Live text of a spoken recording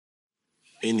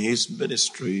in his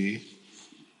ministry.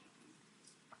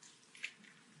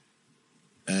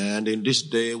 And in this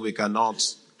day, we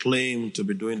cannot claim to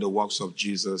be doing the works of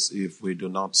Jesus if we do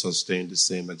not sustain the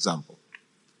same example.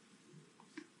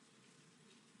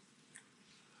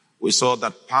 We saw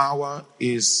that power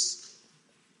is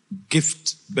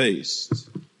gift-based.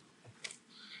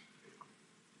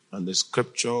 And the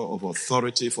scripture of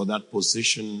authority for that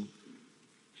position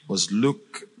was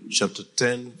Luke chapter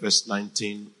 10, verse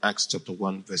 19, Acts chapter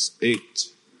 1, verse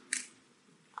 8.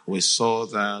 We saw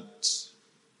that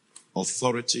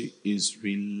authority is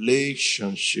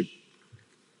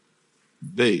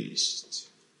relationship-based.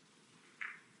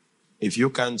 If you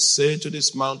can say to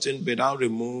this mountain, be thou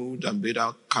removed and be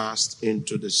thou cast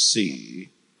into the sea,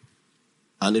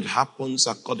 and it happens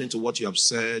according to what you have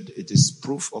said, it is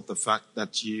proof of the fact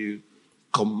that you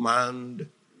command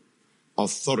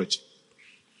authority.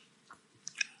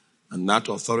 And that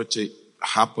authority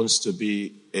happens to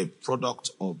be a product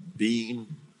of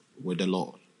being with the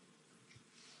Lord.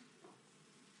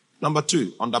 Number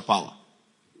 2, under power.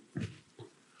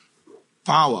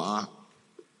 Power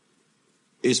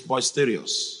is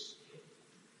boisterous.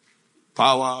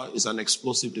 Power is an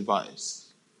explosive device.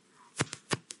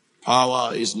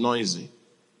 Power is noisy.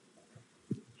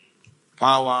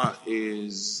 Power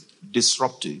is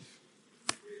disruptive.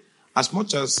 As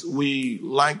much as we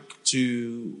like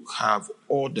to have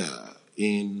order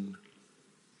in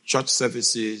church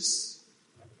services,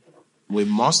 we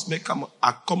must make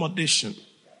accommodation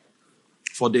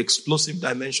for the explosive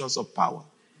dimensions of power.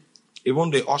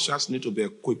 Even the ushers need to be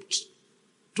equipped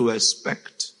to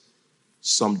expect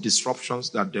some disruptions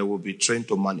that they will be trained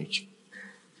to manage.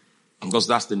 Because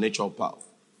that's the nature of power.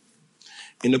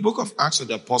 In the book of Acts of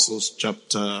the Apostles,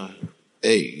 chapter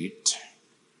 8,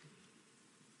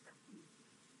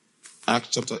 Acts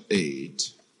chapter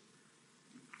 8,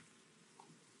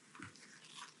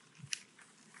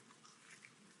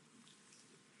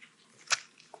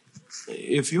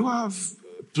 if you have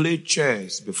played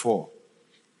chess before,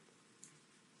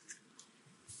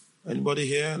 anybody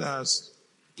here that has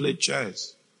played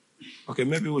chess? Okay,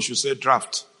 maybe we should say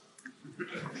draft.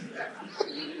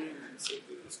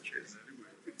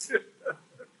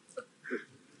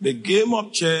 The game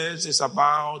of chess is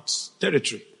about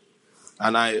territory.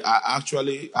 And I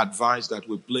actually advise that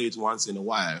we play it once in a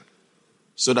while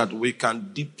so that we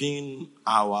can deepen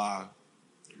our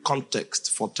context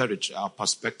for territory, our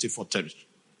perspective for territory.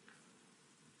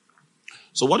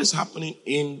 So what is happening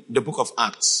in the book of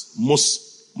Acts,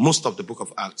 most of the book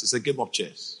of Acts, is a game of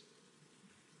chess.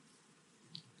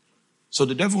 So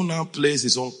the devil now plays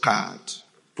his own card,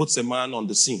 puts a man on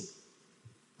the scene.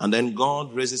 And then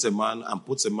God raises a man and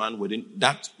puts a man within,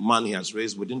 that man he has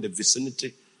raised within the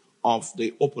vicinity of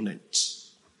the opponent.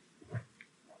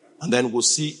 And then we'll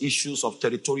see issues of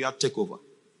territorial takeover.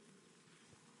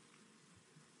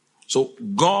 So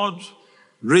God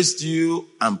raised you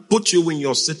and put you in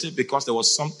your city because there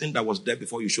was something that was there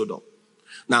before you showed up.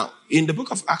 Now, in the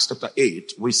book of Acts chapter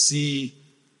 8, we see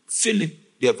Philip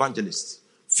the evangelist.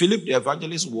 Philip the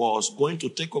evangelist was going to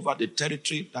take over the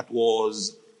territory that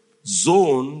was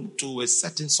zoned to a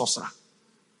certain sorcerer.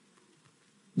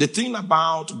 The thing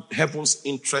about heaven's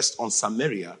interest on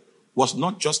Samaria was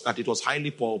not just that it was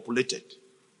highly populated.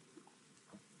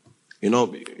 You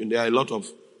know, there are a lot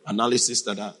of analysis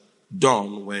that are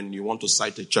done when you want to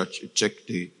cite a church. You check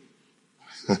the...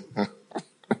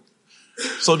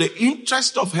 So the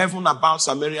interest of heaven about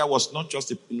Samaria was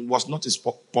not its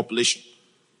population,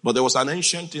 but there was an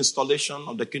ancient installation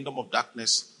of the kingdom of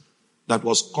darkness that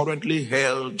was currently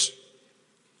held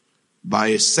by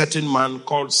a certain man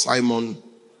called Simon.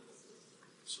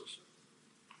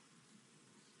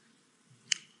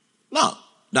 Now,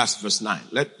 that's verse 9.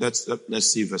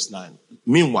 Let's see verse 9.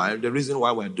 Meanwhile, the reason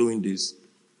why we're doing this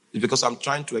is because I'm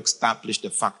trying to establish the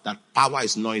fact that power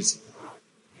is noisy.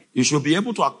 You should be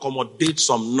able to accommodate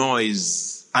some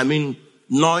noise. I mean,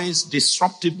 noise,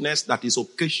 disruptiveness that is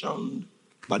occasioned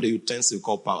by the utensil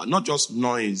called power. Not just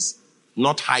noise,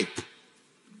 not hype.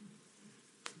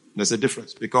 There's a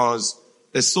difference because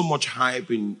there's so much hype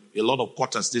in a lot of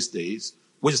quarters these days,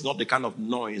 which is not the kind of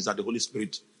noise that the Holy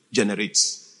Spirit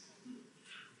generates.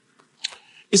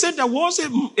 He said there was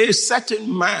a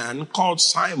certain man called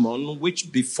Simon,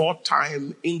 which before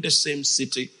time in the same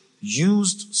city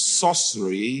used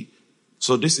sorcery.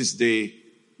 So this is the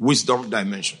wisdom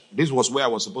dimension. This was where I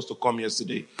was supposed to come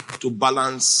yesterday to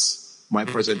balance my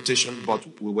presentation,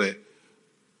 but we were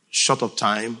short of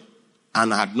time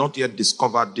and I had not yet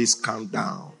discovered this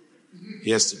countdown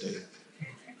yesterday.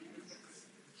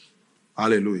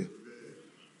 Hallelujah.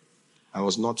 I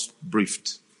was not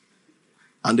briefed.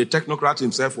 And the technocrat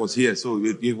himself was here, so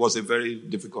it was a very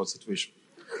difficult situation.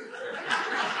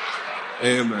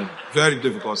 Amen. Very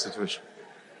difficult situation.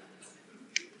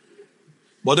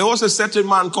 But there was a certain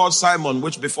man called Simon,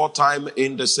 which before time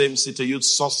in the same city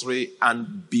used sorcery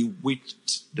and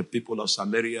bewitched the people of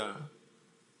Samaria,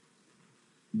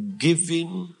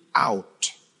 giving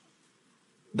out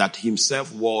that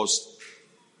himself was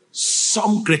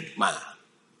some great man,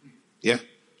 yeah,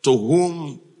 to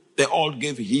whom they all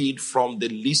gave heed from the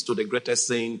least to the greatest,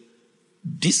 saying,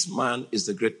 this man is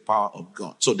the great power of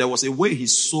God. So there was a way he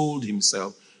sold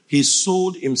himself. He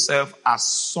sold himself as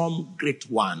some great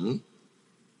one.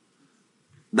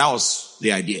 That was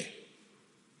the idea.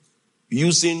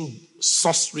 Using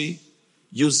sorcery,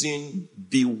 using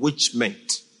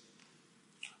bewitchment.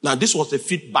 Now, this was the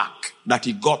feedback that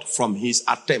he got from his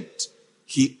attempt.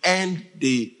 He earned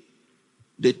the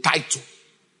title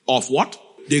of what?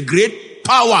 The great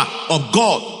power of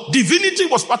God. Divinity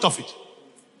was part of it.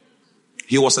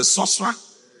 He was a sorcerer,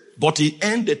 but he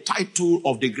earned the title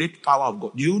of the great power of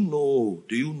God. Do you know,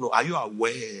 are you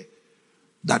aware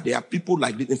that there are people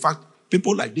like this? In fact,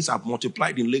 people like this have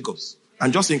multiplied in Lagos.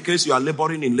 And just in case you are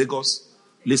laboring in Lagos,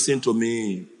 listen to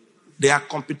me. They are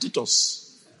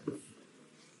competitors.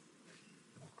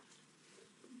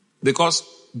 Because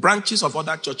branches of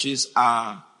other churches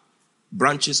are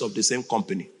branches of the same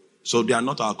company. So they are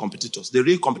not our competitors. The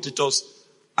real competitors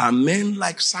are men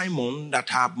like Simon that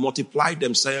have multiplied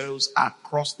themselves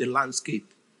across the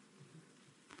landscape.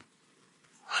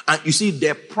 And you see,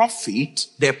 they profit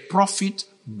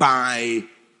by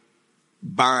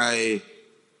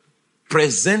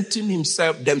presenting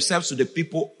themselves to the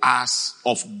people as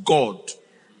of God.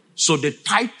 So the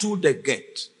title they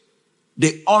get,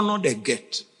 the honor they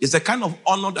get, is the kind of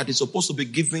honor that is supposed to be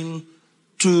given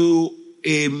to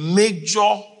a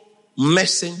major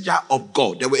messenger of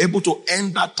God. They were able to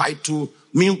earn that title.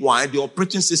 Meanwhile, the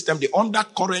operating system, the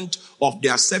undercurrent of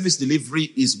their service delivery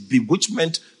is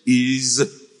bewitchment, is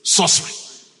sorcery.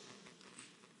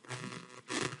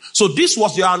 So this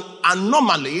was the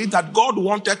anomaly that God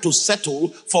wanted to settle,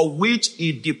 for which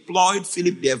he deployed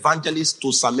Philip the evangelist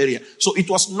to Samaria. So it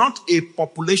was not a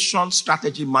population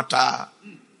strategy matter.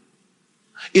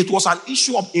 It was an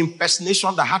issue of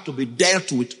impersonation that had to be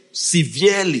dealt with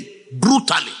severely,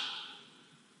 brutally.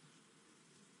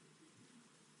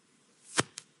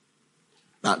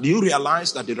 Now, do you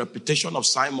realize that the reputation of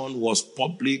Simon was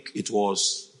public? It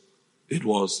was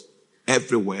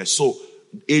everywhere. So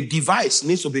a device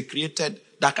needs to be created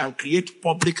that can create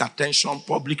public attention,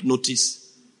 public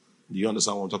notice. Do you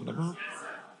understand what I'm talking about?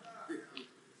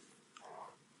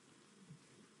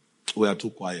 We are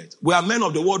too quiet. We are men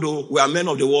of the world, though. We are men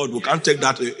of the world. We can't take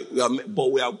that.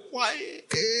 But we are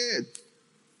quiet.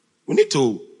 We need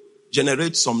to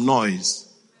generate some noise.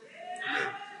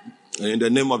 In the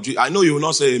name of Jesus. I know you will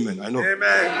not say amen. I know.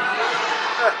 Amen.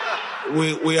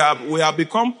 We have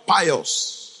become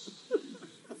pious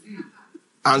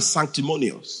and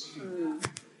sanctimonious.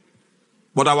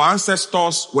 But our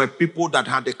ancestors were people that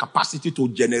had the capacity to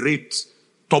generate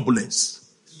turbulence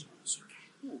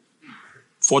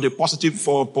for positive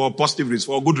reasons,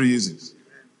 for good reasons.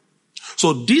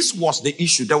 So this was the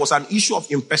issue. There was an issue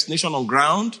of impersonation on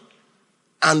ground,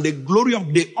 and the glory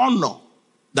of the honor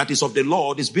that is of the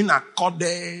Lord is being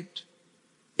accorded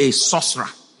a sorcerer.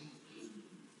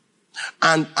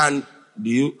 And are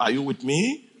you with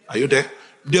me? Are you there?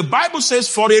 The Bible says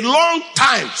for a long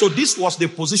time. So this was the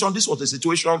position, this was the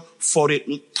situation. For a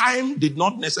time did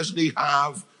not necessarily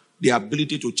have the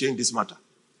ability to change this matter.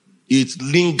 It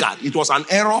lingered. It was an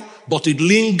error, but it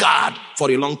lingered for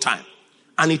a long time.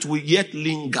 And it will yet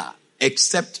linger,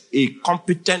 except a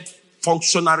competent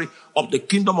functionary of the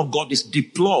kingdom of God is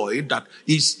deployed, that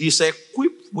is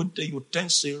equipped with the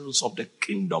utensils of the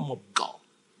kingdom of God.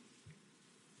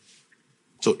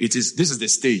 So this is the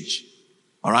stage,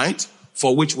 all right,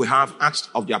 for which we have Acts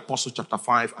of the Apostles chapter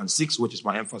 5 and 6, which is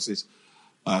my emphasis,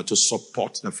 to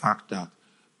support the fact that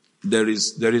there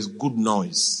is good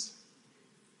noise.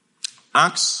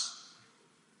 Acts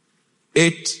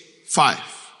 8:5.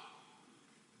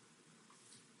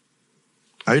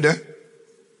 Are you there?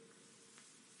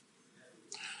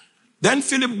 Then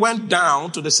Philip went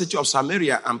down to the city of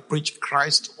Samaria and preached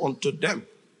Christ unto them.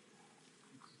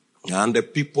 And the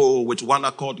people with one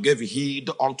accord gave heed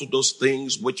unto those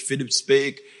things which Philip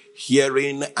spake,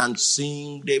 hearing and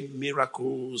seeing the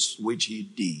miracles which he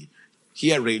did.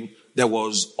 Hearing, there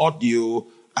was audio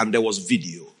and there was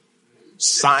video.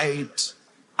 Sight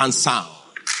and sound.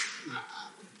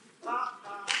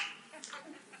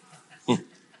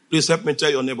 Please help me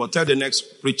tell your neighbor, tell the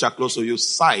next preacher close to you,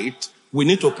 sight. We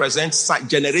need to present sight,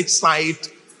 generate sight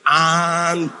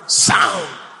and sound.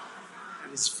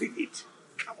 And it's finished.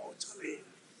 Come on, Charlie.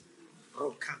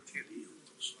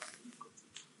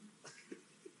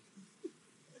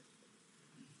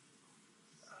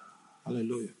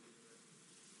 Hallelujah.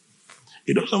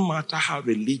 It doesn't matter how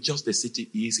religious the city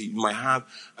is. It might have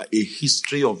a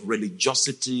history of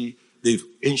religiosity. The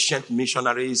ancient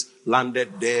missionaries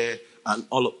landed there and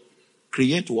all of.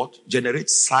 Create what? Generate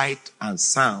sight and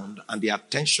sound, and the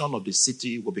attention of the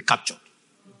city will be captured.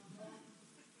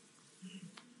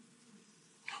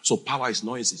 So power is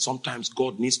noisy. Sometimes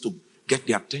God needs to get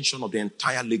the attention of the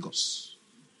entire Lagos.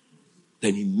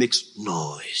 Then he makes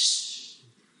noise.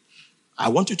 I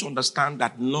want you to understand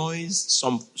that noise,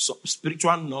 some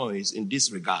spiritual noise in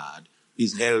this regard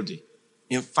is healthy.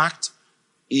 In fact,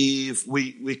 if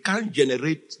we can't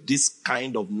generate this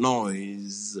kind of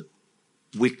noise,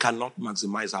 we cannot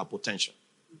maximize our potential.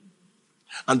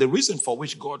 And the reason for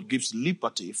which God gives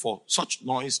liberty for such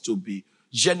noise to be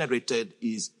generated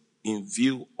is in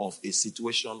view of a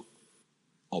situation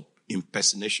of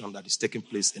impersonation that is taking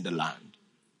place in the land.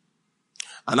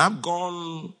 And I've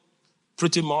gone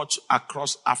pretty much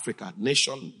across Africa,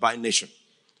 nation by nation.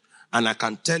 And I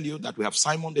can tell you that we have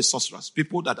Simon the Sorcerer,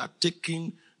 people that are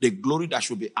taking the glory that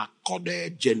should be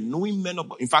accorded genuine men of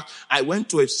God. In fact, I went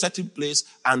to a certain place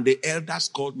and the elders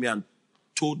called me and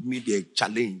told me the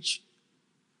challenge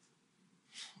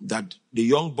that the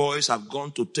young boys have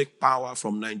gone to take power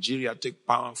from Nigeria, take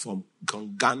power from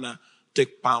Ghana,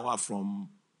 take power from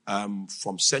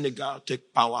Senegal,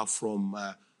 take power from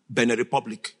Benin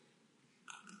Republic.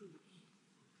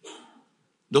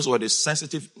 Those were the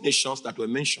sensitive nations that were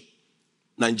mentioned.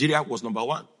 Nigeria was number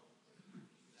one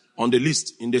on the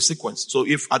list, in the sequence. So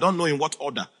if, I don't know in what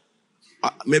order,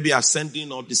 maybe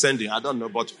ascending or descending, I don't know,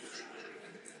 but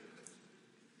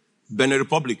Benin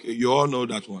Republic, you all know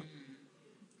that one.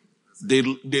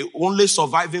 The only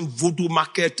surviving voodoo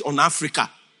market on Africa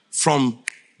from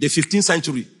the 15th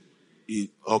century.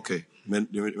 Okay, may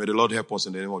the Lord help us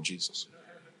in the name of Jesus.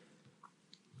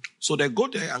 So they go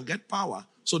there and get power.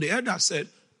 So the elder said,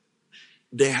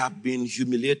 they have been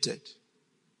humiliated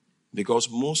because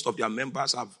most of their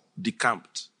members have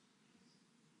decamped.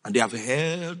 And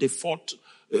they fought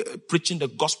preaching the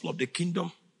gospel of the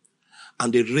kingdom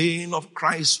and the reign of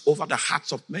Christ over the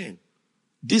hearts of men.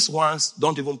 These ones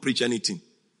don't even preach anything.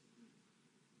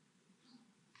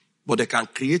 But they can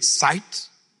create sight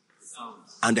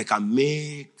and they can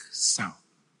make sound.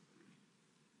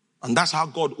 And that's how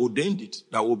God ordained it,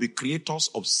 that we'll be creators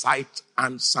of sight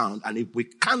and sound. And if we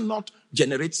cannot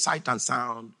generate sight and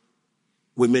sound,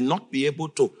 we may not be able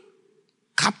to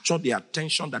capture the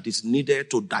attention that is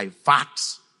needed to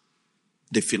divert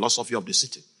the philosophy of the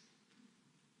city.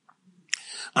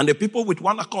 And the people with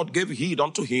one accord gave heed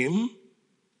unto him,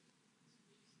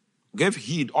 gave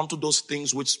heed unto those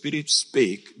things which Spirit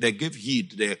spake. They gave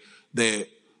heed. They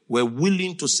were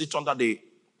willing to sit under the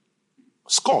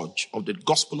scourge of the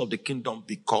gospel of the kingdom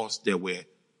because they were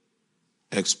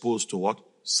exposed to what?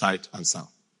 Sight and sound.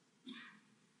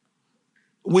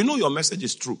 We know your message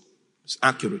is true. It's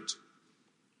accurate.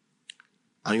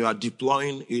 And you are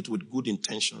deploying it with good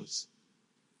intentions.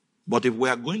 But if we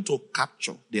are going to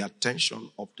capture the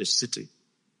attention of the city,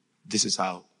 this is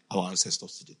how our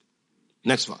ancestors did it.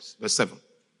 Next verse, verse 7.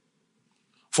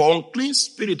 For unclean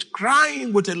spirit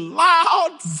crying with a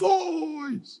loud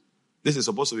voice. This is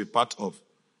supposed to be part of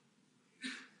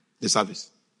the service.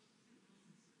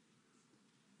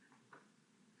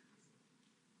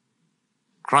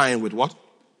 Crying with what?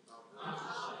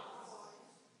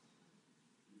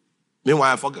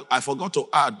 Meanwhile, I forgot to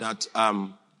add that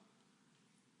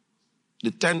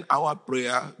the 10-hour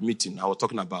prayer meeting I was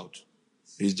talking about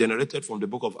is generated from the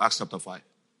book of Acts chapter 5.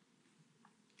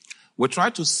 We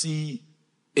try to see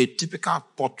a typical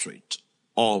portrait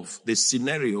of the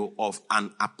scenario of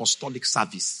an apostolic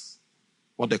service,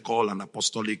 what they call an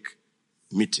apostolic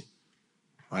meeting.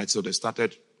 Right? So they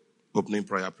started opening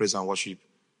prayer, praise and worship,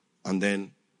 and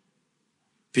then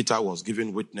Peter was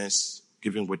giving witness,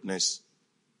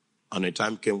 and a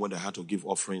time came when they had to give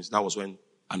offerings. That was when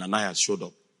Ananias showed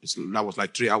up. That was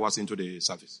like 3 hours into the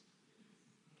service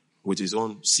with his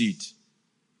own seed.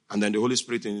 And then the Holy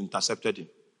Spirit intercepted him.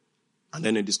 And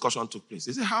then a discussion took place.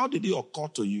 He said, how did it occur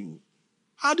to you?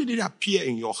 How did it appear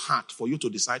in your heart for you to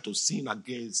decide to sin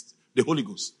against the Holy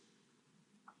Ghost?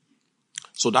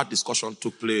 So that discussion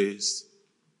took place.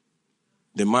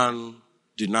 The man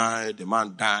denied, the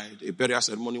man died. A burial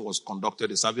ceremony was conducted.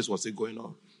 The service was still going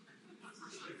on.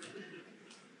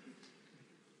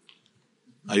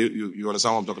 You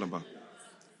understand what I'm talking about?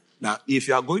 Now, if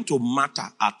you are going to matter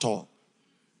at all,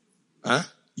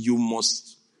 you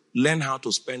must learn how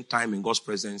to spend time in God's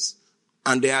presence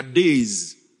And there are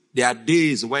days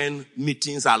when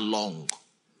meetings are long.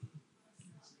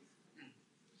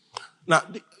 Now,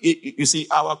 you see,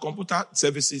 our computer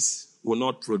services will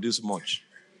not produce much.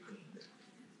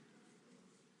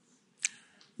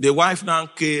 The wife now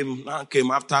came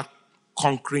after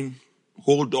conquering,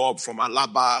 hold up from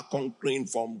Alaba, conquering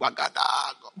from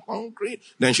Bagada, conquering.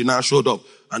 Then she now showed up,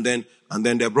 and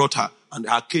then they brought her, and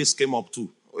her case came up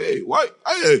too. Hey, why?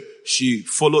 Hey. She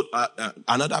followed.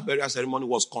 Another burial ceremony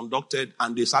was conducted,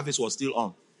 and the service was still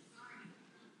on,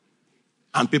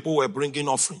 and people were bringing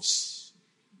offerings.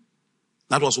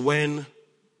 That was when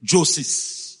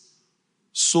Joseph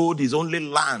sold his only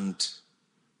land,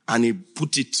 and he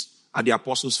put it at the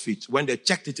apostles' feet. When they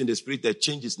checked it in the spirit, they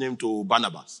changed his name to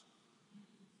Barnabas.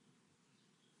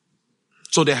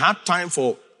 So they had time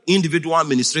for individual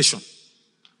administration.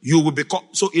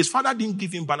 So his father didn't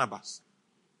give him Barnabas.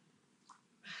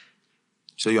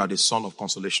 So you are the son of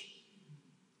consolation.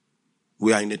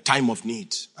 We are in a time of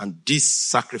need, and this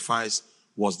sacrifice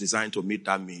was designed to meet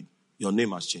that need. Your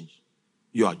name has changed.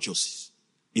 You are Joseph.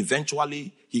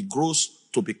 Eventually, he grows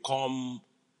to become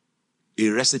a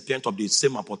recipient of the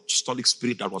same apostolic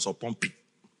spirit that was upon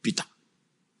Peter.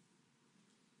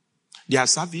 Their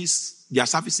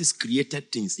services created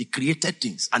things. He created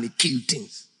things and he killed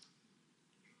things.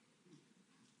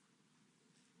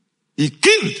 He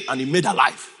killed and he made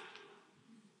alive.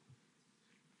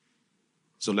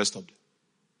 So let's stop there.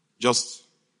 Just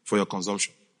for your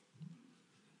consumption.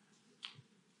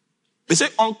 They say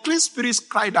unclean spirits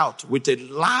cried out with a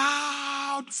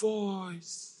loud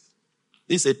voice.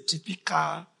 This is a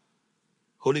typical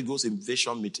Holy Ghost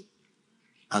invasion meeting.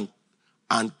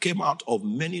 And came out of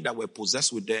many that were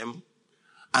possessed with them,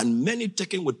 and many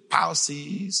taken with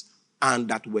palsies, and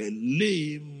that were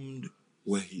lamed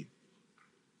were healed.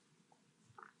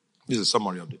 This is a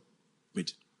summary of the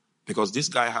meeting. Because this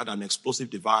guy had an explosive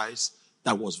device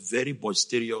that was very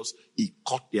boisterous. He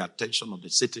caught the attention of the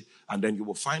city. And then you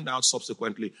will find out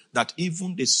subsequently that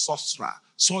even the sorcerer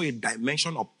saw a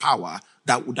dimension of power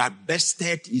that would have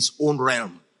bested his own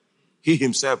realm. He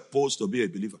himself posed to be a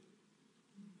believer.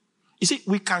 You see,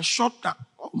 we can shut down.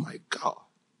 Oh my God.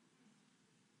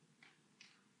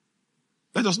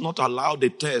 Let us not allow the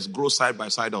tares grow side by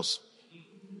side us.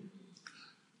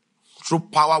 Through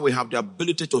power, we have the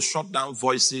ability to shut down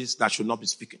voices that should not be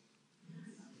speaking.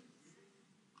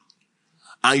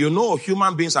 And you know,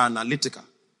 human beings are analytical.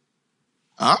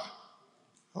 Huh?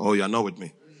 Oh, you are not with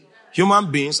me.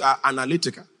 Human beings are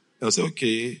analytical. They'll say,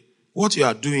 okay, what you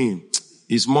are doing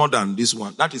is more than this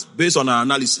one. That is based on our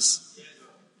analysis.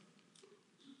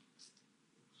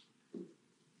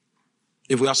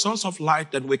 If we are sons of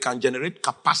light, then we can generate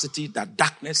capacity that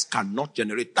darkness cannot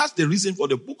generate. That's the reason for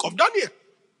the book of Daniel.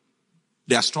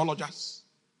 The astrologers,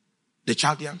 the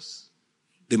Chaldeans,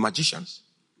 the magicians,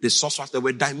 the sorcerers, there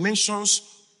were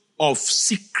dimensions of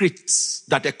secrets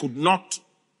that they could not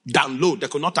download, they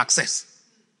could not access.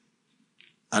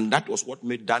 And that was what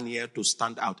made Daniel to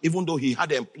stand out. Even though he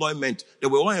had employment, they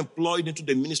were all employed into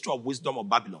the ministry of wisdom of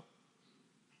Babylon.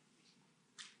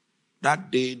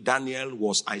 That day, Daniel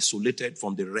was isolated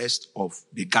from the rest of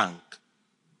the gang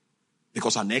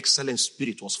because an excellent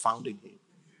spirit was found in him.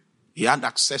 He had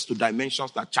access to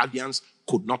dimensions that Chaldeans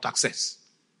could not access.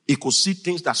 He could see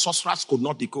things that sorcerers could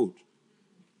not decode.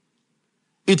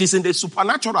 It is in the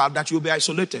supernatural that you'll be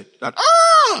isolated. That,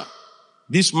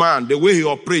 this man, the way he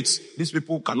operates, these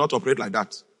people cannot operate like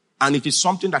that. And it is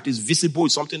something that is visible,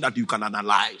 it's something that you can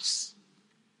analyze.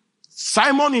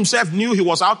 Simon himself knew he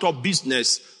was out of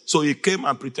business, so he came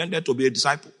and pretended to be a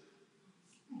disciple.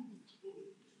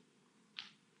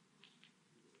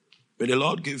 May the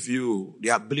Lord give you the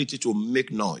ability to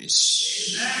make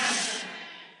noise. Amen.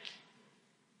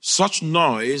 Such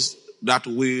noise that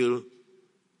will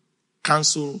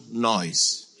cancel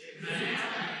noise. Amen.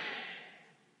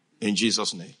 In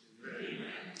Jesus' name. Amen.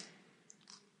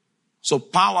 So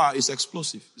power is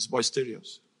explosive. It's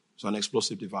boisterous. It's an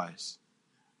explosive device.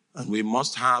 And we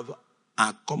must have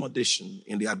accommodation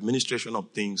in the administration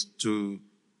of things to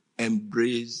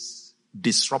embrace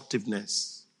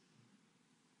disruptiveness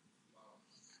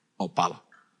of power.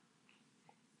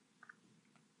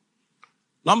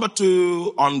 Number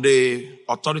 2, on the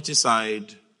authority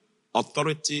side,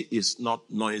 authority is not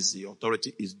noisy.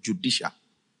 Authority is judicial.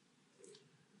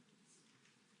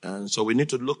 And so we need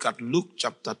to look at Luke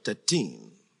chapter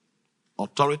 13.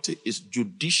 Authority is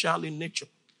judicial in nature.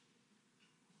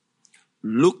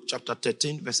 Luke chapter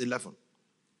 13, verse 11.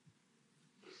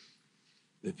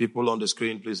 The people on the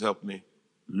screen, please help me.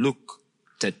 Luke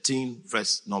 13,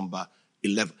 verse number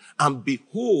 11. And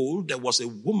behold, there was a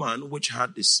woman which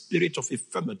had the spirit of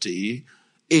infirmity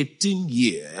 18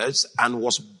 years and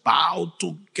was bowed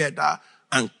together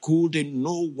and could in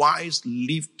no wise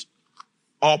lift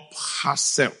up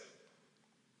herself.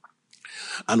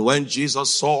 And when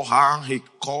Jesus saw her, he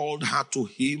called her to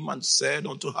him and said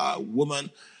unto her,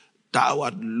 Woman, thou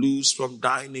art loosed from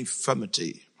thine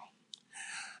infirmity.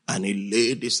 And he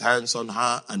laid his hands on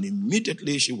her, and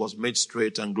immediately she was made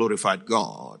straight and glorified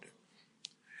God.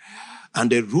 And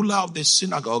the ruler of the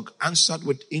synagogue answered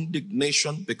with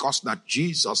indignation because that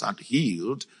Jesus had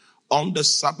healed on the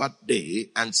Sabbath day,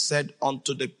 and said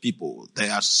unto the people, There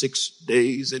are 6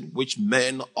 days in which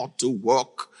men ought to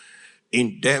work.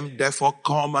 In them therefore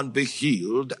come and be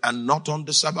healed, and not on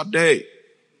the Sabbath day.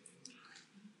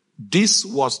 This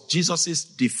was Jesus'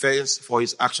 defense for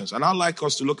his actions. And I'd like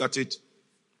us to look at it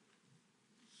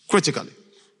critically.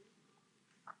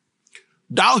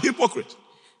 Thou hypocrite,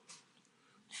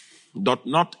 doth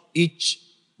not each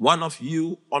one of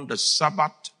you on the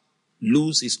Sabbath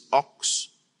loose his ox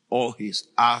or his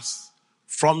ass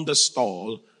from the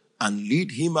stall and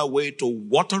lead him away to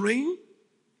watering?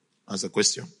 That's the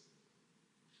question.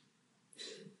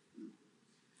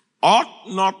 Ought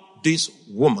not this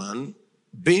woman,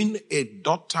 being a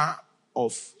daughter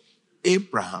of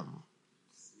Abraham?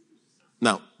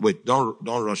 Now, wait, don't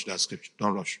rush that scripture.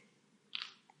 Don't rush.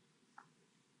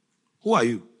 Who are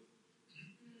you?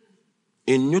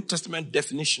 In New Testament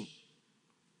definition,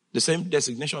 the same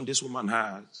designation this woman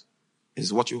has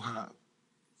is what you have,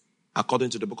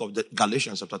 according to the book of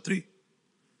Galatians chapter 3.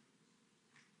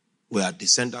 We are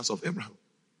descendants of Abraham.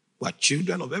 We are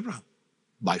children of Abraham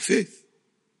by faith.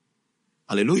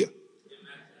 Hallelujah.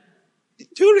 Amen.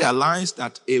 Do you realize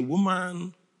that a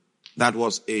woman that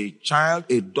was a child,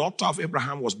 a daughter of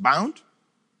Abraham, was bound?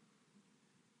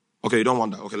 Okay, you don't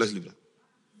want that. Okay, let's leave that.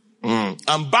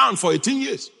 I'm bound for 18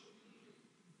 years.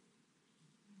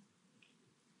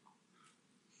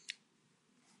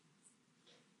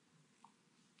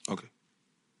 Okay.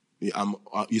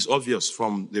 It's obvious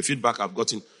from the feedback I've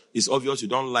gotten. It's obvious you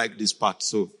don't like this part.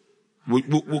 So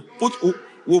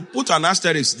we'll put an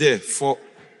asterisk there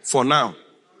for now.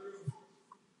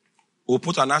 We'll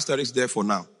put an asterisk there for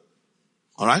now.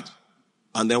 All right?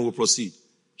 And then we'll proceed.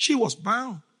 She was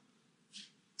bound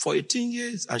for 18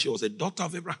 years and she was a daughter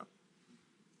of Abraham.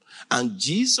 And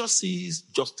Jesus'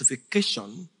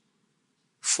 justification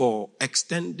for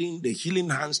extending the healing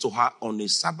hands to her on a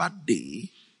Sabbath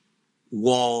day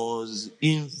was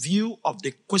in view of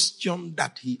the question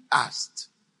that he asked.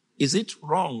 Is it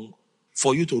wrong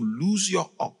for you to lose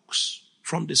your ox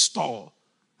from the stall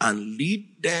and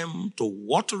lead them to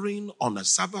watering on a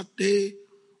Sabbath day?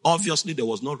 Obviously, there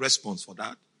was no response for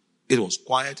that. It was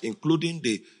quiet, including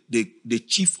the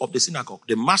chief of the synagogue.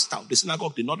 The master of the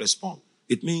synagogue did not respond.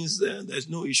 It means there's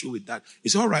no issue with that.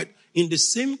 It's all right. In the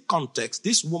same context,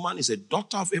 this woman is a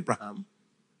daughter of Abraham.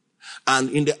 And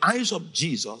in the eyes of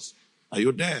Jesus, are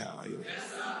you there? Are you there?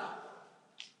 Yes, sir.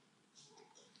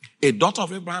 A daughter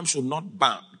of Abraham should not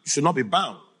be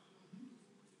bound.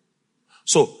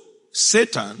 So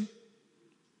Satan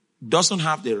doesn't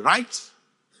have the right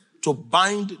to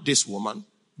bind this woman,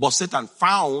 but Satan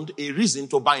found a reason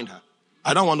to bind her.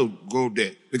 I don't want to go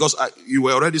there because you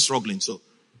were already struggling. So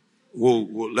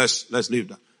let's leave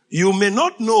that. You may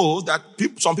not know that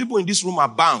some people in this room are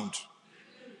bound.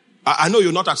 I know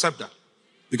you'll not accept that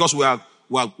because we are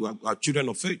children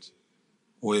of faith.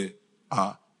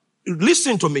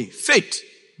 Listen to me. Faith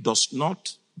does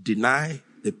not deny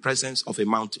the presence of a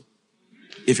mountain.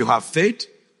 If you have faith,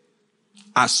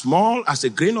 as small as a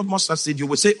grain of mustard seed, you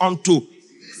will say unto.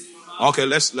 Okay,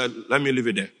 let me leave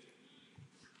it there.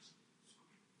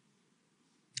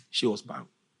 She was bound.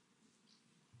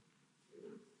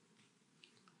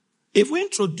 If we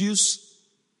introduce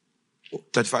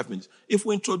 35 minutes, if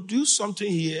we introduce something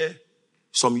here,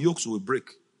 some yokes will break.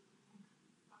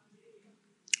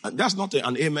 And that's not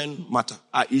an amen matter.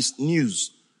 It's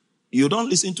news. You don't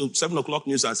listen to 7 o'clock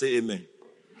news and say amen.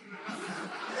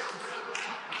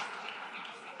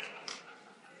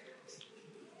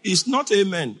 It's not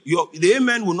amen. The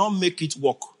amen will not make it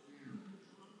work.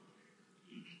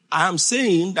 I am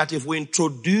saying that if we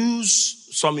introduce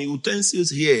some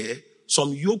utensils here,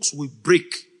 some yokes will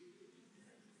break.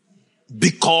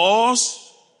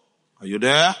 Because, are you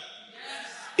there? Yes.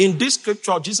 In this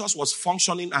scripture, Jesus was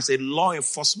functioning as a law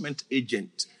enforcement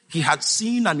agent. He had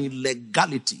seen an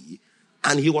illegality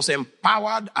and he was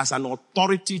empowered as an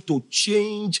authority to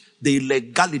change the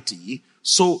illegality.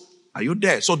 So, are you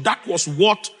there? So that was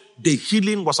what the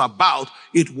healing was about.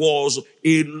 It was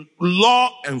a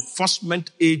law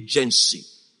enforcement agency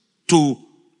to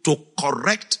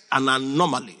correct an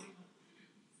anomaly.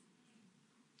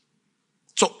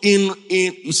 So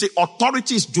you see,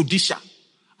 authority is judicial.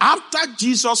 After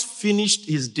Jesus finished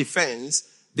his defense,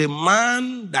 the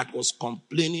man that was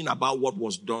complaining about what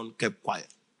was done kept quiet.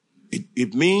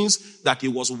 It means that he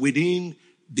was within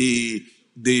the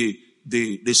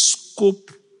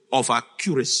scope of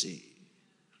accuracy.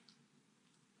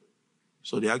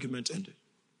 So the argument ended.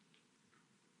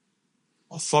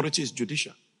 Authority is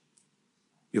judicial.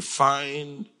 You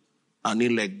find an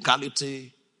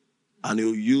illegality and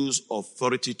you use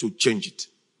authority to change it.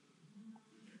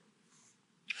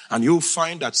 And you'll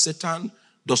find that Satan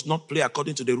does not play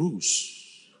according to the rules.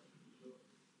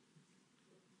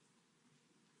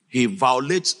 He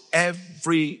violates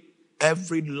every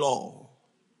law.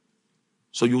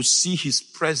 So you see his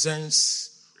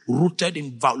presence rooted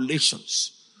in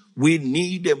violations. We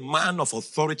need a man of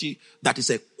authority that is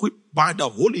equipped by the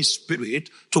Holy Spirit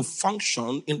to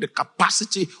function in the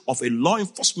capacity of a law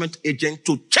enforcement agent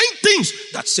to change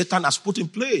things that Satan has put in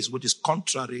place, which is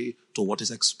contrary to what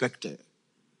is expected.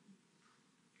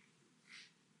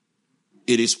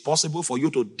 It is possible for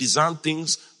you to discern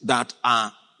things that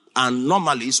are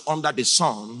anomalies under the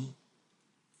sun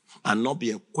and not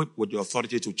be equipped with the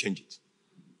authority to change it.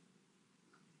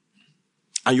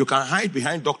 And you can hide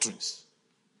behind doctrines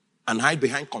and hide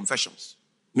behind confessions.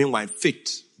 Meanwhile,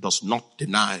 faith does not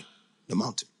deny the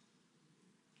mountain.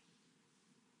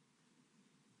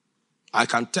 I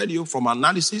can tell you from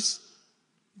analysis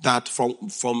that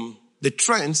from the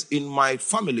trends in my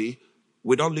family,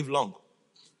 we don't live long.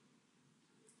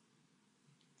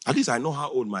 At least I know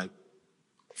how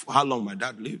long my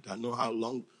dad lived. I know how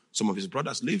long some of his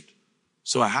brothers lived.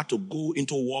 So I had to go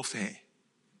into warfare.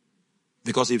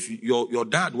 Because if your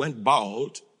dad went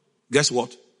bald, guess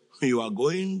what? You are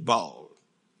going bald.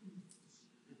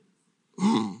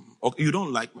 Okay, you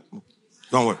don't like me.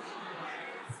 Don't worry.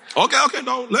 Okay,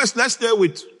 no, let's stay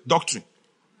with doctrine.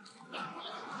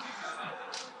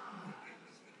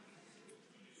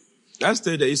 Let's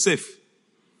stay there, it's safe.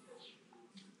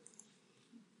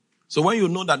 So when you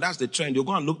know that that's the trend, you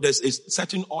go and look, there's a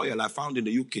certain oil I found in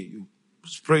the UK. You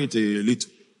spray it a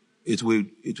little. It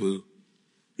will.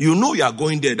 You know you are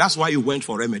going there. That's why you went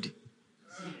for remedy.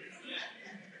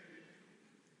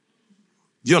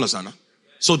 Do you understand? Huh?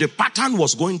 So the pattern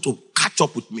was going to catch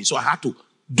up with me. So I had to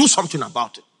do something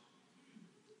about it.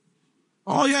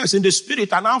 Oh yes, in the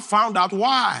spirit, I now found out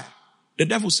why. The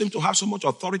devil seems to have so much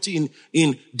authority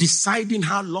in deciding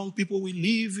how long people will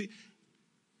live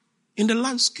in the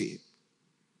landscape.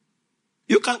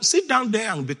 You can sit down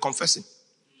there and be confessing.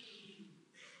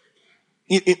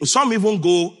 Some even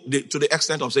go to the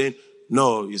extent of saying,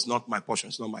 no, it's not my portion,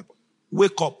 it's not my portion.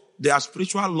 Wake up. There are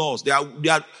spiritual laws.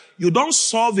 You don't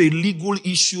solve a legal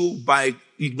issue by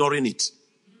ignoring it.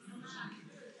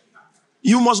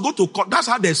 You must go to court. That's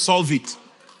how they solve it.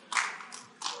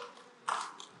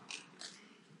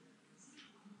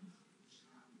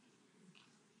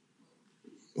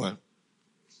 Well,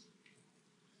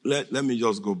 let me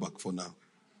just go back for now.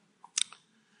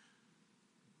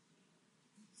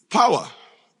 Power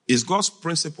is God's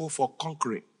principle for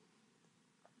conquering.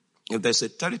 If there's a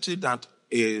territory that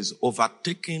is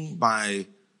overtaken by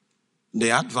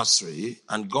the adversary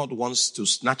and God wants to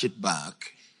snatch it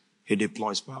back, he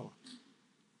deploys power.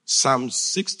 Psalm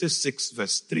 66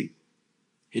 verse 3,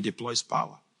 he deploys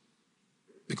power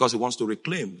because he wants to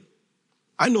reclaim.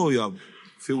 I know you are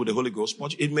filled with the Holy Ghost,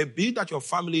 but it may be that your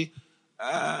family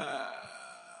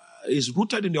is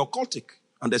rooted in the occultic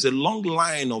and there's a long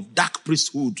line of dark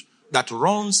priesthood that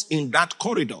runs in that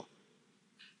corridor.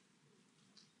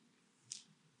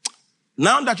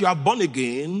 Now that you are born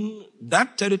again,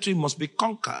 that territory must be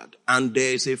conquered. And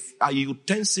there is a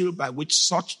utensil by which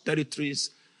such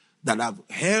territories that have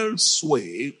held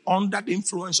sway under the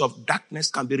influence of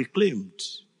darkness can be reclaimed.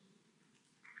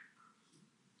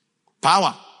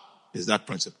 Power is that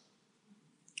principle.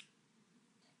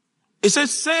 It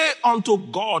says, say unto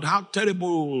God, how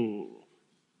terrible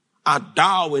art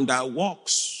thou in thy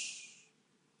works.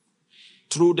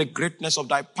 Through the greatness of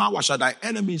thy power shall thy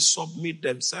enemies submit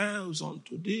themselves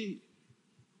unto thee.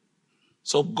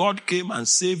 So God came and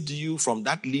saved you from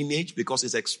that lineage because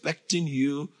he's expecting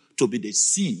you to be the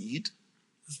seed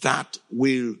that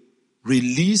will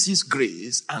release his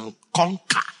grace and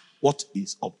conquer what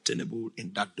is obtainable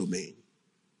in that domain.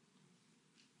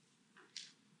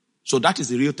 So that is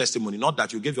the real testimony, not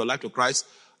that you gave your life to Christ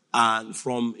and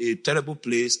from a terrible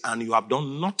place and you have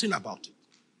done nothing about it.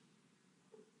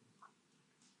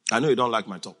 I know you don't like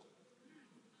my talk.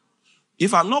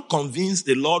 If I'm not convinced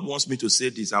the Lord wants me to say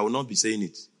this, I will not be saying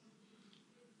it.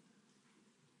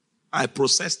 I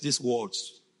process these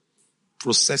words,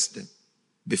 process them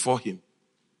before him.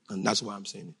 And that's why I'm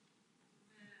saying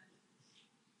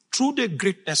it. through the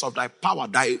greatness of thy power,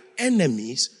 thy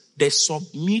enemies, they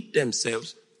submit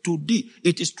themselves to thee.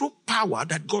 It is through power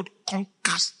that God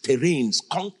conquers terrains,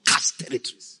 conquers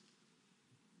territories.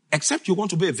 Except you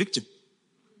want to be a victim.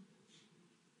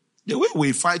 The way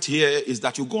we fight here is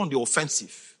that you go on the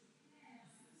offensive.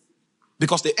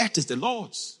 Because the earth is the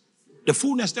Lord's, the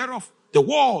fullness thereof, the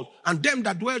world, and them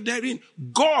that dwell therein.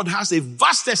 God has a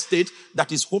vast estate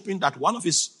that is hoping that one of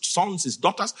his sons, his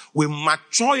daughters, will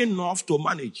mature enough to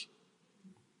manage.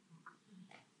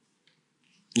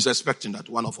 He's expecting that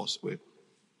one of us will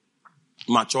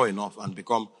mature enough and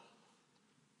become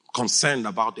concerned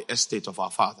about the estate of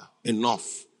our Father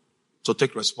enough to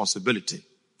take responsibility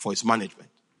for its management.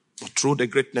 But through the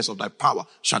greatness of thy power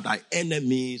shall thy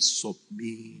enemies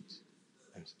submit.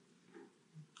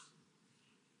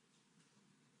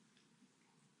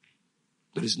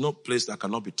 There is no place that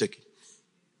cannot be taken.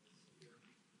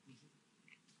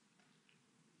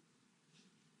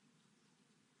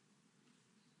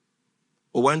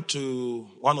 We went to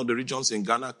one of the regions in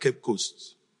Ghana, Cape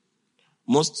Coast.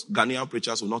 Most Ghanaian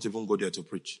preachers will not even go there to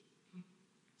preach.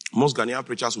 Most Ghanaian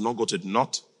preachers will not go to the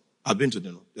north. I've been to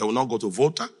the north. They will not go to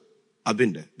Volta. I've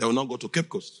been there. They will not go to Cape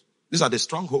Coast. These are the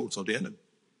strongholds of the enemy.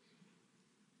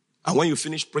 And when you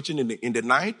finish preaching in the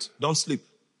night, don't sleep.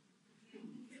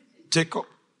 Take up,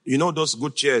 you know those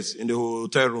good chairs in the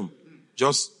hotel room.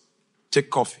 Just take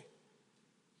coffee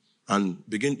and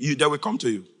begin. They will come to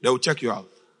you. They will check you out.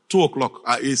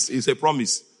 2:00 is a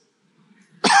promise.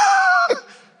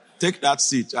 Take that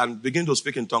seat and begin to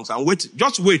speak in tongues and wait.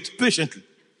 Just wait patiently.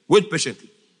 Wait patiently.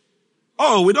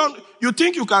 Oh, you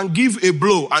think you can give a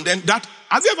blow and then that,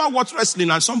 have you ever watched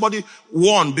wrestling and somebody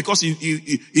won because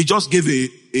he just gave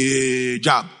a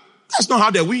jab? That's not how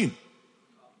they win.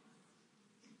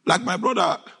 Like my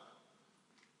brother,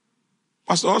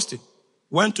 Pastor Austin,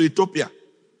 went to Ethiopia.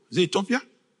 Is it Ethiopia?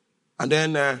 And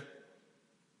then,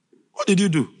 what did you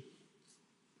do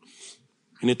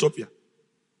in Ethiopia?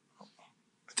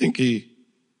 I think he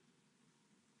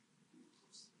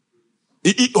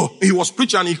was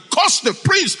preaching and he cursed the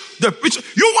priest, the preacher.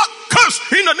 You were cursed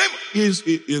in the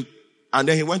name. And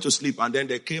then he went to sleep and then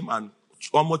they came and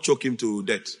almost choked him to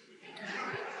death.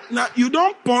 Now, you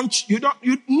don't punch,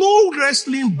 no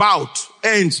wrestling bout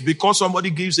ends because somebody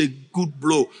gives a good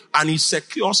blow and he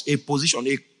secures a position,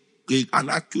 an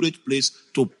accurate place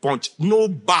to punch. No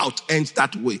bout ends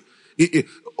that way.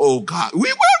 Oh God,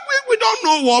 we don't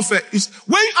know warfare. It's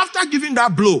when after giving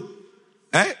that blow,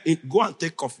 go and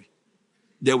take coffee.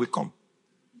 They will come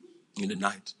in the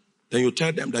night. Then you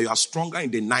tell them that you are stronger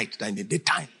in the night than in the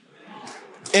daytime.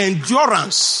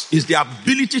 Endurance is the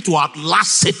ability to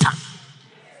outlast Satan.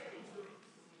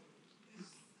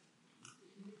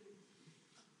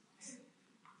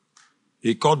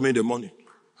 He called me in the morning.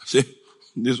 I said,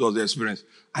 this was the experience.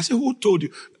 I said, who told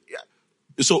you? Yeah.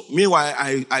 So meanwhile,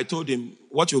 I told him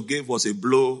what you gave was a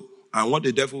blow and what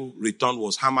the devil returned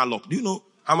was hammerlock. Do you know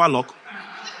hammerlock?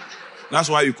 That's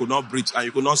why you could not breathe and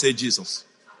you could not say Jesus.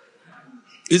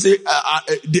 He said,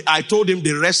 I told him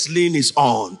the wrestling is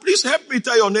on. Please help me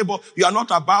tell your neighbor, you are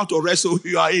not about to wrestle,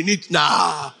 you are in it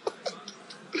now.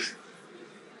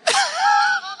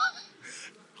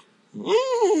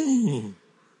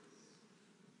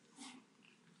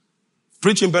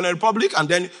 Preach in Benin Republic and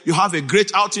then you have a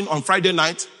great outing on Friday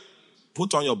night.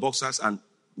 Put on your boxers and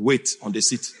wait on the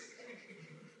seat.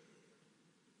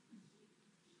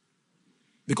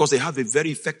 Because they have a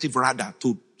very effective radar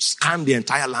to scan the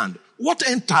entire land. What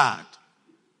entered?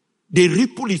 The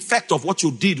ripple effect of what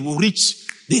you did will reach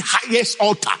the highest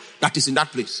altar that is in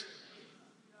that place.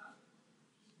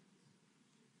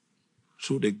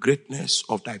 Through the greatness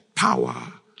of thy power,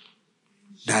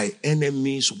 thy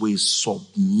enemies will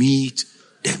submit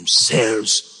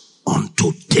themselves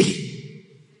unto thee.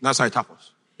 That's how it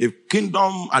happens. If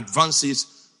kingdom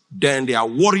advances, then there are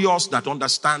warriors that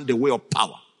understand the way of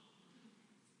power.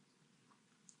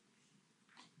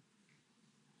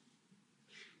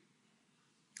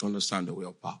 Understand the way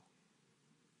of power.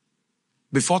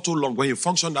 Before too long, when you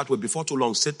function that way, before too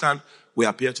long, Satan will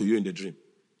appear to you in the dream.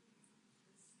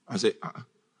 And say,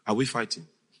 are we fighting?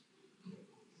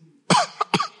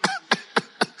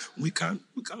 We can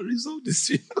resolve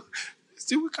this.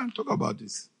 Still, we can't talk about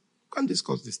this. We can't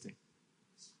discuss this thing.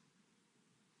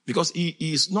 Because he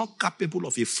is not capable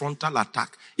of a frontal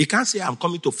attack. He can't say, I'm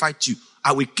coming to fight you.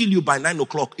 I will kill you by 9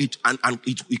 o'clock. It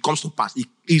comes to pass. It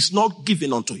is not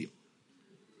given unto him.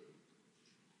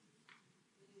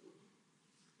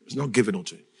 It's not given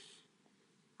unto him.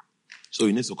 So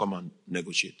he needs to come and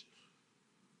negotiate.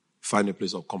 Find a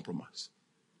place of compromise.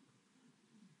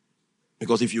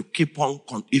 Because if you keep on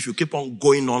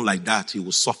going on like that, he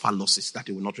will suffer losses that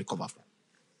he will not recover from.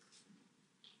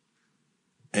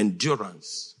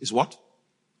 Endurance is what?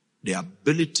 The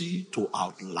ability to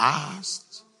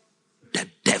outlast the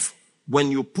devil.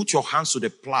 When you put your hands to the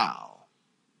plow,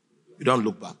 you don't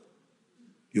look back.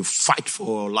 You fight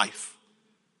for life.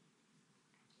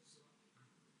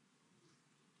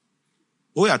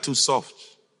 We are too soft.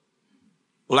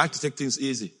 We like to take things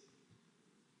easy.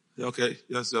 Okay,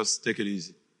 just take it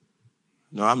easy.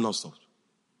 No, I'm not soft.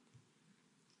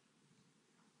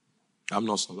 I'm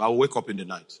not soft. I'll wake up in the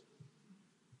night.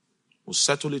 We'll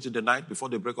settle it in the night before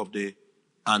the break of day.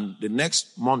 And the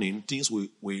next morning, things will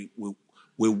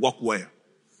work well.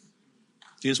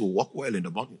 Things will work well in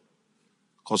the morning.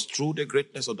 Because through the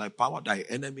greatness of thy power, thy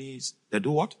enemies, they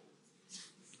do what?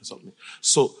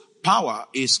 So power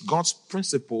is God's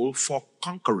principle for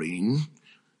conquering,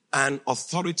 and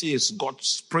authority is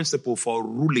God's principle for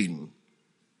ruling.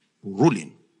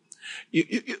 Ruling.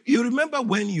 You remember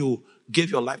when you gave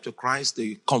your life to Christ,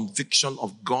 the conviction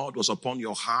of God was upon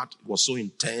your heart. It was so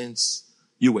intense.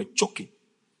 You were choking.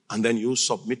 And then you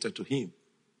submitted to Him.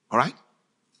 All right?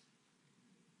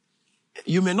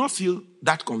 You may not feel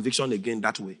that conviction again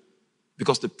that way.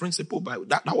 Because the principle,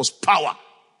 that was power.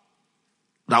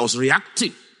 That was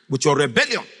reacting with your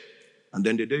rebellion. And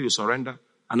then the day you surrender,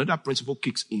 another principle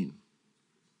kicks in,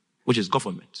 which is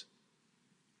government.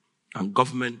 And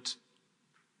government,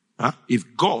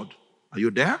 if God, are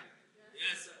you there?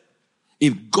 Yes, sir.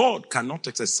 If God cannot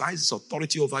exercise His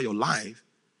authority over your life,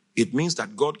 it means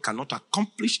that God cannot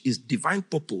accomplish His divine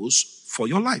purpose for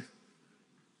your life.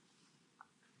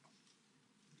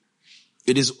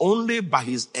 It is only by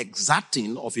His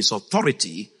exerting of His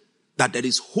authority that there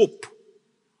is hope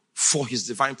for His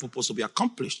divine purpose to be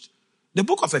accomplished. The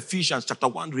book of Ephesians chapter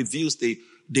 1 reveals the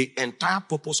entire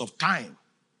purpose of time.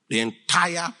 The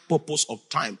entire purpose of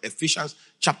time. Ephesians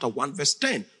chapter 1 verse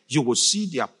 10. You will see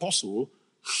the apostle,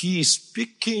 he is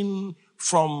speaking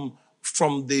from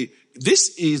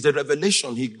this is the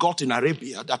revelation he got in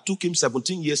Arabia that took him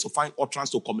 17 years to find utterance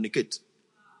to communicate.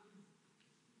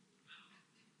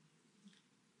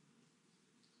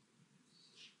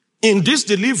 In this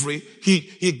delivery,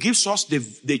 he gives us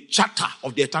the charter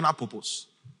of the eternal purpose.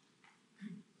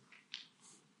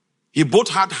 He both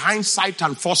had hindsight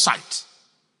and foresight.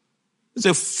 It's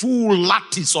a full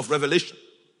lattice of revelation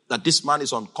that this man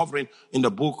is uncovering in the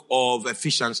book of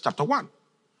Ephesians chapter 1.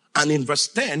 And in verse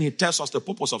 10, he tells us the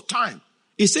purpose of time.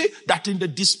 He said that in the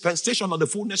dispensation of the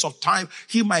fullness of time,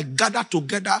 he might gather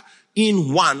together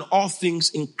in one all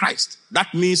things in Christ.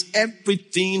 That means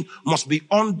everything must be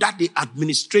under the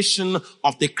administration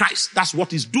of the Christ. That's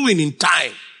what he's doing in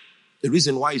time. The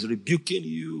reason why he's rebuking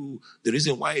you, the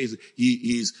reason why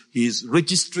he's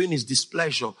registering his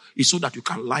displeasure is so that you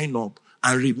can line up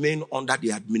and remain under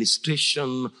the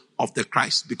administration of the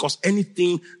Christ. Because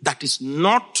anything that is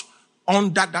not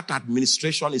under that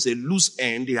administration is a loose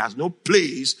end. It has no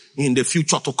place in the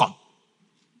future to come.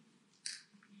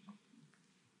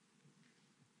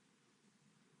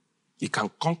 You can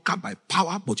conquer by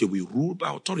power, but you will rule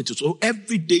by authority. So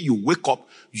every day you wake up,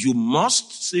 you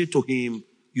must say to him,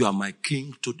 you are my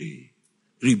king today.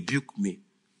 Rebuke me.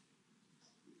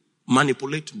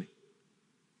 Manipulate me.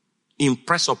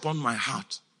 Impress upon my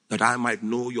heart that I might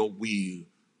know your will,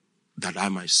 that I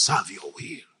might serve your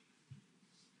will.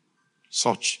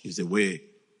 Such is the way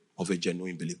of a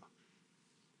genuine believer.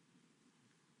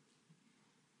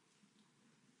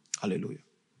 Hallelujah.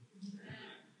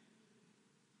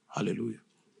 Hallelujah.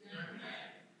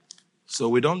 So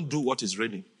we don't do what is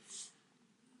ready.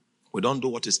 We don't do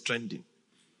what is trending.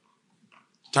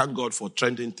 Thank God for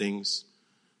trending things.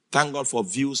 Thank God for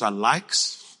views and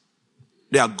likes.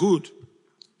 They are good.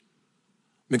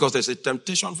 Because there's a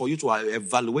temptation for you to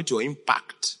evaluate your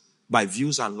impact by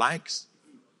views and likes.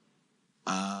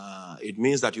 It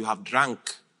means that you have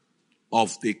drank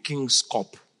of the king's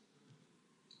cup.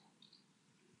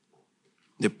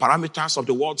 The parameters of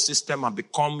the world system have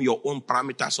become your own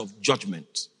parameters of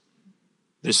judgment.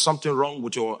 There's something wrong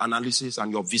with your analysis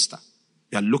and your vista.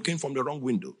 You are looking from the wrong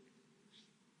window.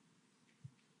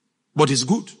 But it's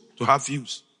good to have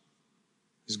views.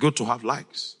 It's good to have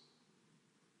likes.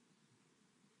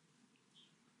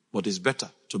 But it's better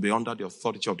to be under the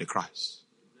authority of the Christ.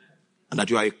 And that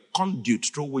you are a conduit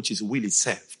through which his will is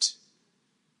served.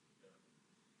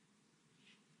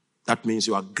 That means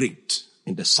you are great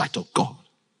in the sight of God.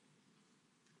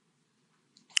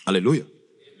 Hallelujah.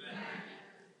 Amen.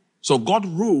 So God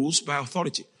rules by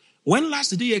authority. When last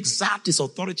did he exert his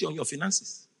authority on your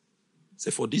finances?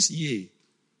 Say, for this year,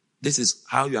 this is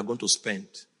how you are going to spend.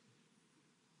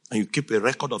 And you keep a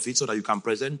record of it so that you can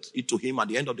present it to him at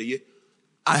the end of the year.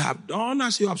 I have done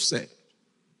as you have said.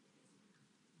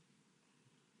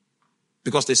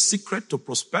 Because the secret to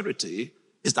prosperity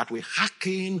is that we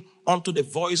hearken unto the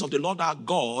voice of the Lord our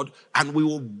God and we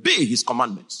obey his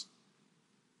commandments.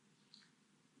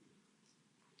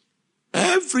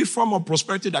 Every form of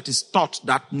prosperity that is taught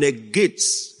that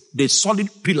negates the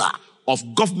solid pillar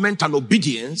of government and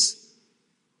obedience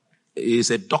is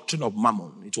a doctrine of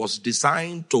mammon. It was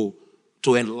designed to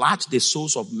enlarge the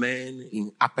souls of men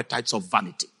in appetites of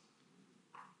vanity.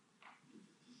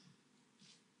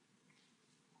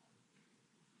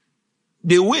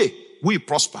 The way we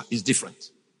prosper is different.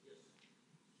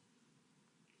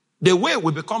 The way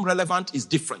we become relevant is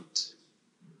different.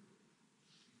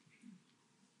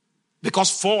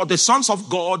 Because for the sons of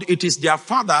God, it is their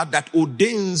Father that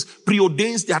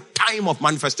preordains their time of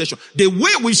manifestation. The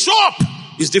way we show up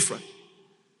is different.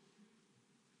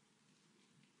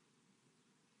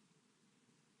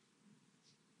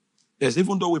 Yes,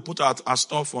 even though we put our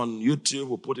stuff on YouTube,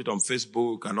 we put it on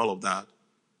Facebook and all of that,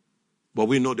 but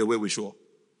we know the way we show up.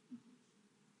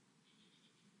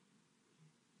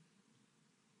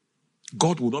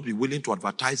 God will not be willing to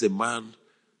advertise a man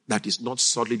that is not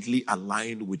solidly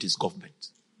aligned with his government.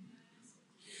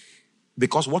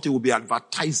 Because what he will be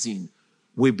advertising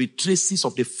will be traces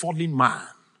of the fallen man,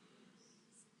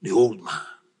 the old man.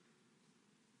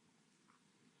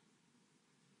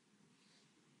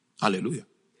 Hallelujah.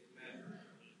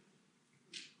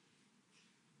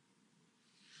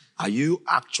 Are you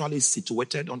actually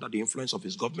situated under the influence of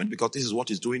his government? Because this is what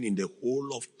he's doing in the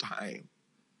whole of time.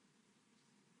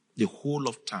 The whole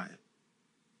of time.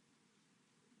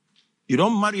 You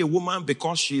don't marry a woman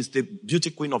because she is the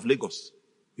beauty queen of Lagos.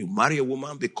 You marry a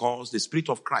woman because the Spirit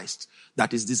of Christ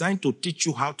that is designed to teach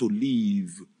you how to live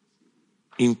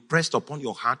impressed upon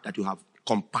your heart that you have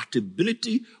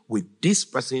compatibility with this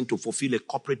person to fulfill a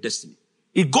corporate destiny.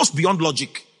 It goes beyond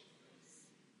logic.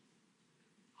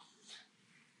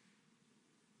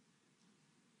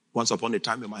 Once upon a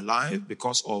time in my life,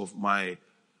 because of my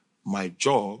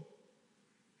job,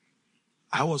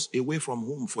 I was away from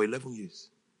home for 11 years.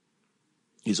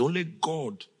 It's only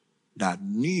God that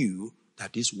knew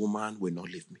that this woman will not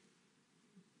leave me.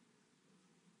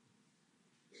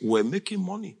 We're making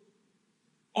money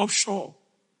offshore,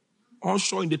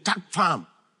 onshore in the tag farm,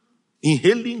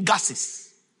 inhaling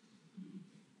gases.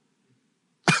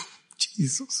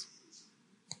 Jesus.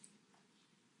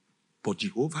 But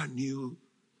Jehovah knew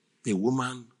the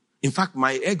woman. In fact,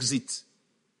 my exit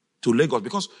to Lagos,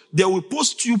 because they will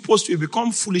post you,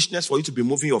 become foolishness for you to be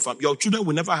moving your family. Your children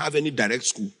will never have any direct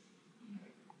school.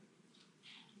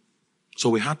 So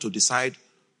we had to decide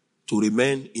to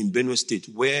remain in Benue State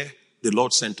where the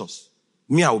Lord sent us.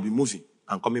 Me, I will be moving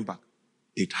and coming back.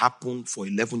 It happened for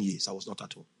 11 years. I was not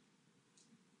at home.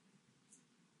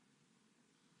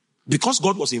 Because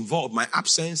God was involved, my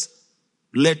absence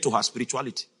led to her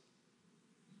spirituality.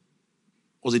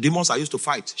 Because the demons I used to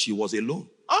fight, she was alone.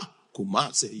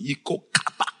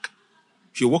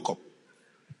 She woke up.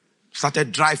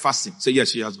 Started dry fasting. Say,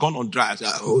 yes, she has gone on dry. I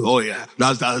said, oh yeah,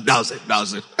 that's it. That's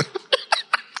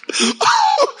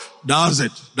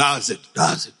it.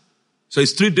 So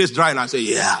it's 3 days dry and I say,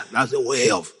 yeah, that's the way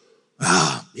of,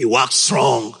 he works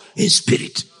strong in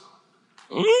spirit.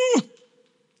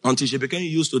 Until she became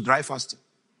used to dry fasting.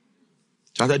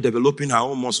 Started developing her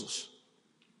own muscles.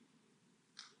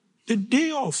 The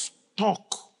day of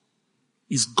talk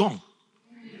is gone.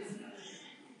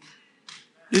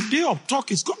 The day of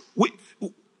talk is gone.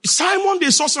 Simon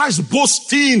the sorcerer is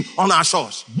boasting on our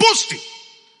shores. Boasting.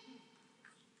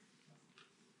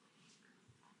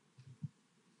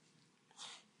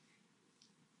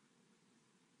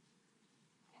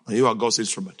 And you are God's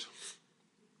instrument.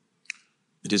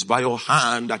 It is by your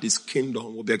hand that his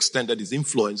kingdom will be extended, his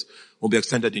influence will be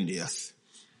extended in the earth.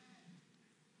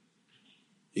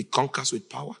 He conquers with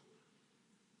power,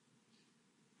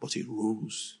 but he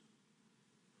rules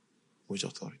with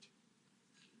authority.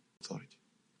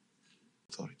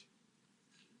 Authority.